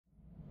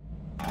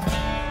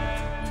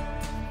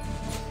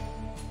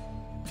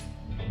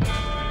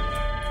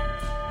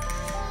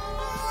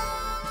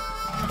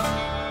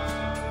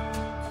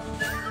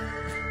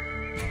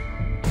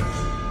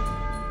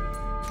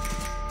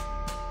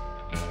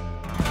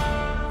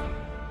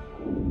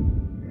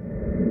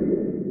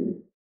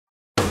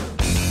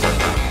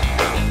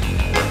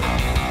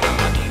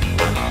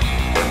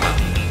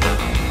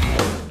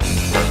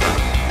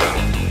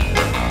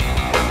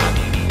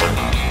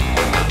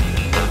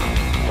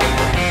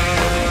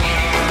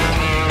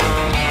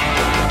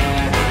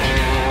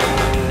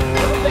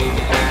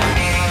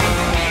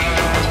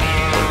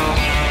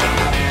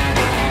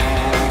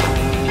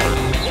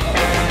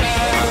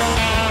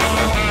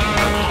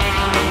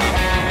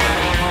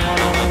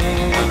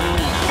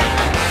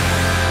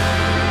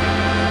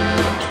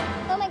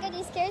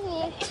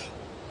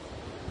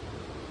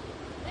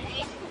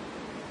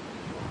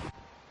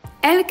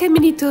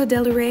Caminito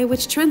del Rey,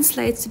 which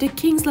translates to the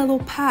King's Level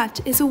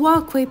Path, is a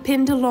walkway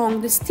pinned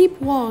along the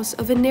steep walls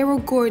of a narrow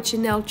gorge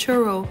in El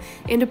Chorro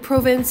in the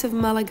province of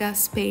Malaga,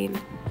 Spain.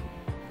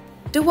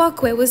 The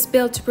walkway was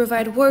built to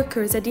provide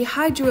workers at the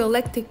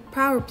hydroelectric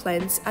power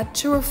plants at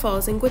Chorro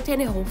Falls and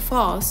Guatanejo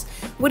Falls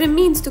with a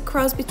means to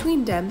cross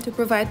between them to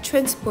provide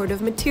transport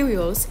of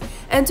materials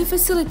and to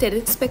facilitate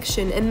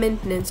inspection and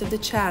maintenance of the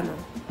channel.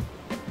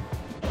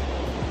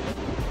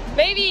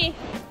 Baby!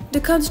 The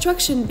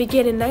construction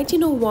began in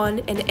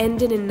 1901 and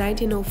ended in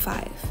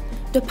 1905.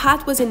 The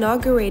path was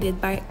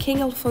inaugurated by King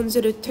Alfonso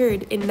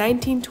III in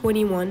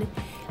 1921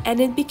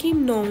 and it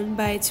became known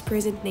by its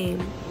present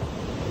name.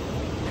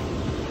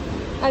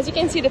 As you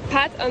can see, the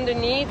path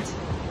underneath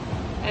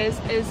is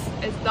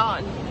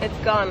gone. It's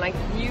gone, like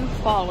you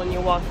fall when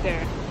you walk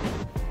there.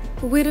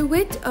 With a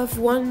width of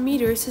 1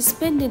 meter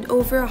suspended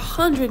over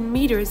 100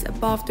 meters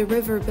above the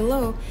river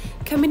below,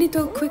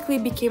 Caminito quickly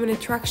became an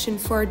attraction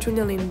for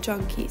adrenaline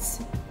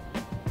junkies.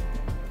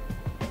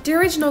 The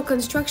original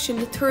construction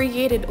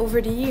deteriorated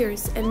over the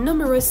years and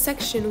numerous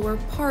sections where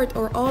part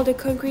or all the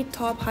concrete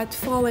top had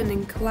fallen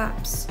and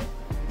collapsed.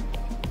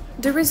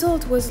 The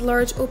result was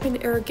large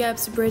open-air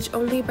gaps bridged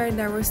only by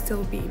narrow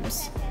steel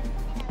beams.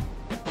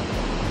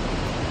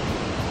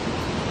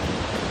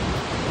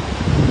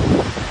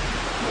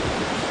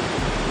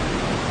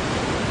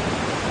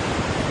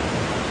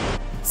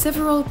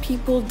 Several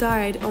people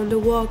died on the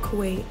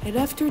walkway, and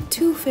after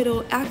 2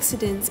 fatal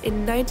accidents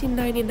in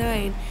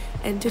 1999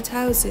 and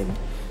 2000,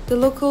 the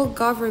local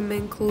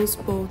government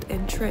closed both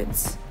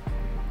entrances.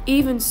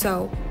 Even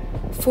so,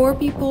 4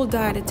 people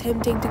died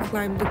attempting to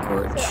climb the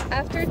gorge. So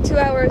after 2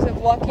 hours of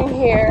walking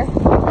here,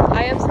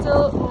 I am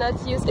still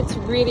not used. It's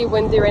really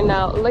windy right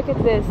now. Look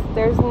at this.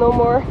 There's no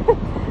more.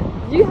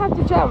 You have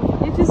to jump.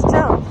 You just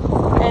jump.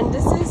 And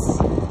this is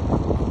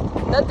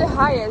not the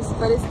highest,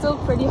 but it's still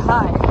pretty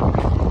high.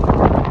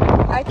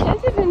 I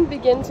can't even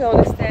begin to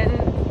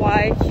understand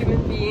why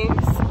human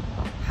beings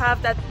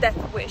have that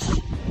death wish.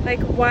 Like,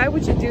 why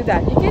would you do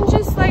that? You can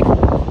just, like,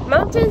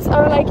 mountains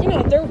are like, you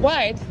know, they're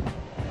wide.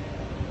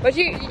 But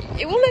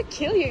it will not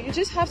kill you, you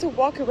just have to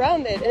walk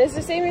around it. And it's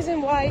the same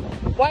reason why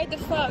the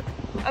fuck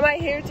am I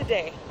here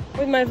today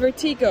with my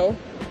vertigo?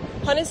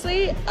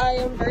 Honestly, I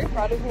am very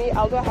proud of me,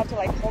 although I have to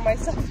like hold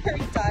myself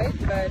very tight,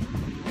 but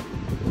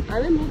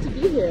I'm able to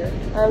be here.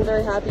 I'm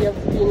very happy of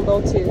being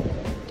able to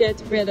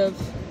get rid of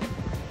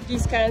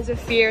these kinds of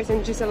fears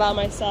and just allow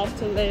myself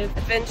to live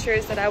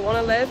adventures that I want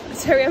to live.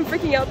 Sorry, I'm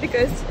freaking out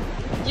because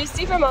you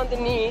see from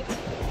underneath,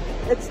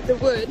 it's the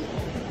wood.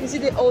 You see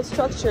the old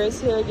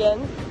structures here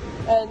again.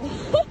 And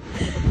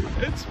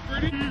it's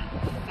pretty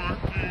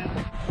fucking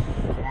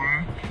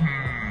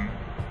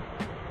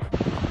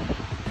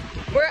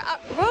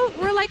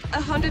we're like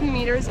 100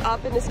 meters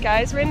up in the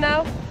skies right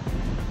now.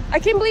 I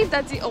can't believe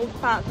that's the old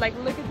path. Like,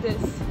 look at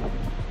this.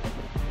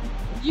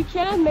 You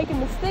cannot make a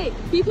mistake.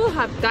 People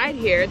have died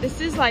here.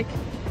 This is like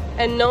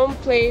a known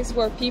place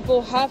where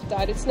people have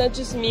died. It's not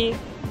just me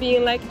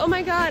being like, oh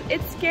my god,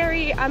 it's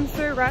scary, I'm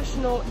so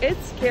irrational.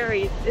 It's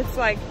scary. It's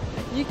like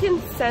you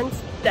can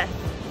sense death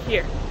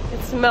here.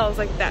 It smells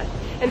like that.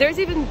 And there's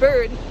even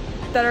birds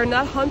that are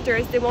not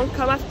hunters. They won't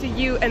come after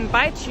you and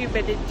bite you,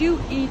 but they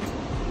do eat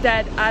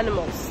dead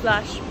animals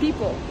slash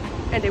people.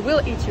 And they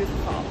will eat you if you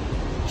fall.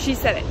 She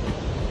said it.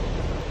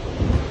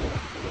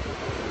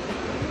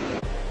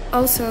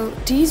 Also,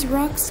 these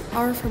rocks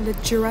are from the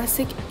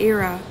Jurassic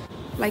era.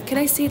 Like, can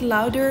I say it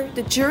louder?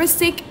 The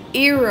Jurassic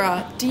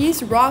era.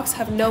 These rocks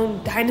have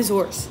known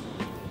dinosaurs.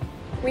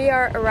 We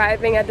are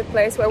arriving at the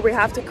place where we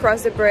have to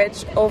cross the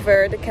bridge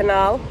over the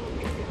canal.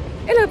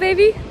 Hello,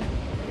 baby!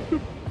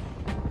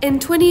 In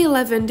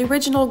 2011, the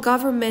regional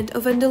government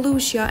of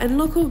Andalusia and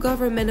local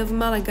government of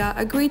Malaga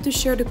agreed to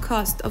share the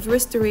cost of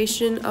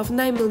restoration of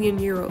 9 million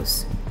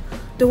euros.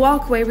 The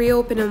walkway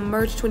reopened in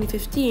March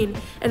 2015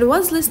 and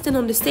was listed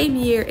on the same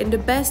year in the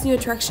best new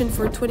attraction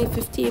for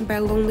 2015 by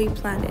Lonely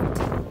Planet.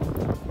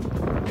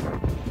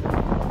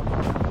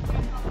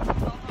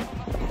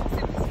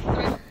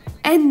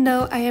 And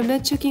no, I am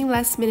not joking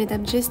last minute,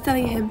 I'm just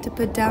telling him to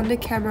put down the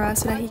camera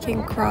so that he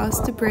can cross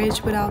the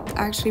bridge without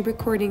actually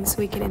recording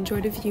so he can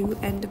enjoy the view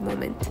and the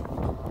moment.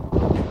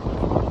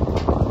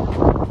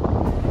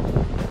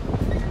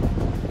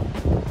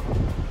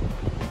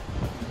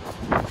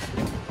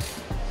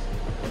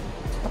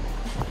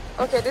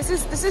 Okay, this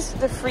is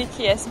the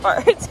freakiest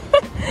part.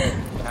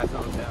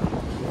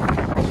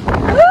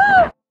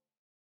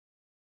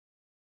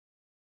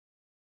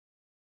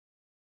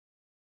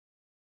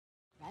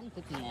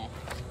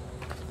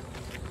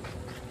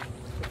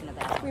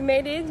 We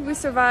made it, we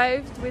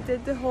survived, we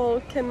did the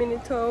whole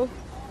Caminito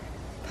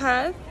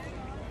path.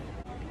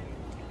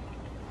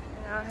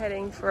 Now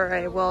heading for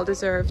a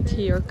well-deserved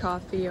tea or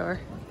coffee or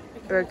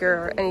burger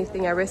or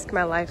anything. I risk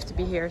my life to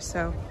be here,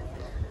 so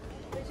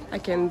I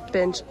can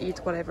binge eat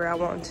whatever I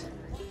want.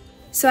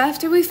 So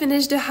after we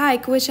finished the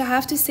hike, which I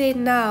have to say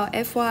now,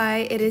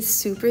 FYI, it is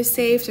super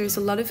safe. There's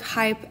a lot of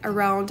hype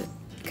around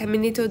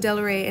Caminito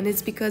del Rey and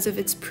it's because of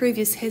its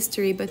previous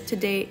history, but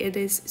today it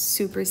is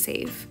super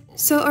safe.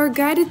 So our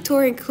guided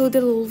tour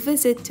included a little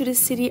visit to the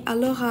city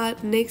Alora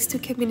next to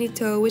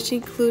Caminito, which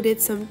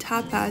included some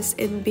tapas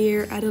and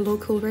beer at a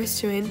local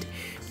restaurant.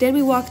 Then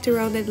we walked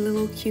around that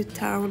little cute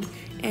town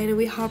and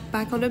we hopped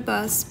back on a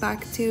bus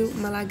back to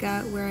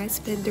Malaga, where I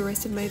spent the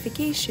rest of my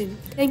vacation.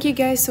 Thank you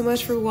guys so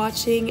much for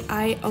watching.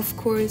 I of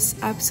course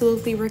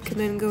absolutely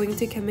recommend going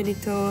to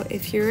Caminito.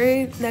 If you're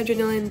an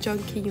adrenaline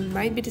junkie, you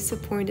might be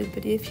disappointed,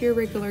 but if you're a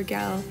regular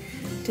gal,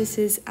 this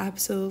is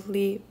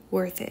absolutely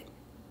worth it.